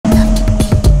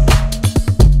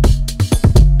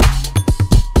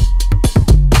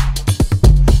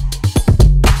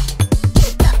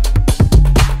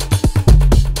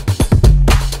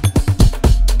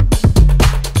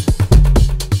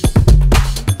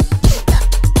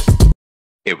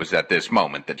It was at this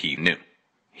moment that he knew.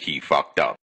 He fucked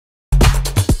up.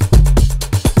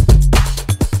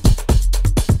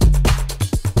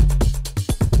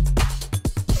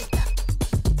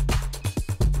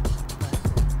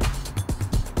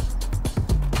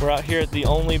 We're out here at the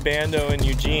only Bando in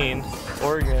Eugene,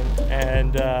 Oregon,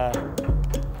 and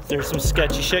there's some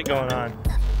sketchy shit going on.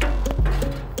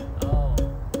 Oh.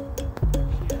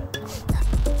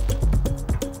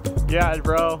 Yeah,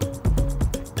 bro.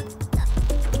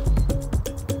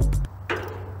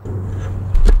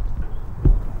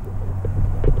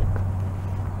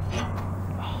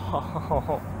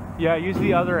 Oh, yeah, use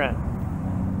the other end.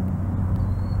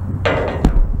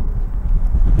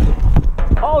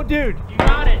 Oh, dude! You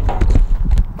got it!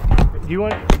 Do you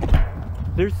want...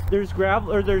 There's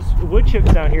gravel, or there's wood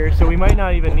chips down here, so we might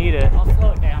not even need it. I'll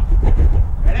slow it down.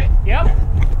 Ready? Yep!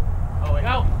 Oh, wait.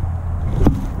 Go!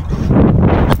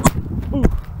 Ooh.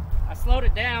 I slowed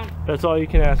it down. That's all you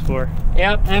can ask for.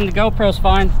 Yep, and the GoPro's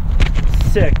fine.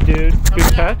 Sick, dude.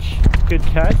 Good catch. Good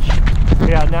catch.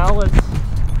 Yeah, now let's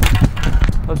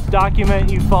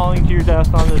document you falling to your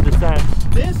death on the descent.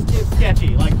 This is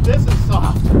sketcy. Like, this is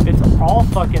soft. It's all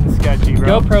fucking sketchy,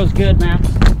 bro. GoPro's good, man.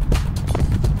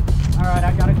 Alright,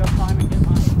 I gotta go climb and get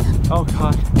mine. Oh,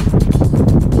 God.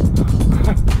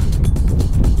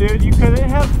 Dude, you couldn't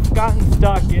have gotten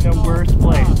stuck in a worse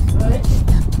place.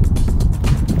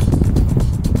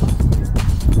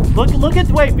 Look at,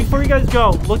 wait, before you guys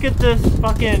go, look at this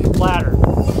fucking ladder.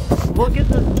 Look at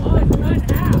this. Oh, it's cut in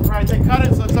half. Right, they cut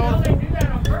it so it's all... They do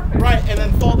that on purpose. Right, and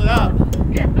then fold it up.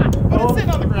 Yeah. But it's sitting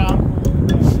on the ground.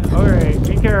 Alright,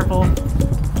 be careful.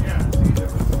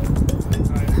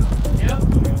 Yep.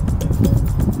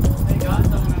 They got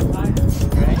someone outside.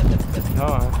 Right? Come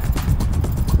on.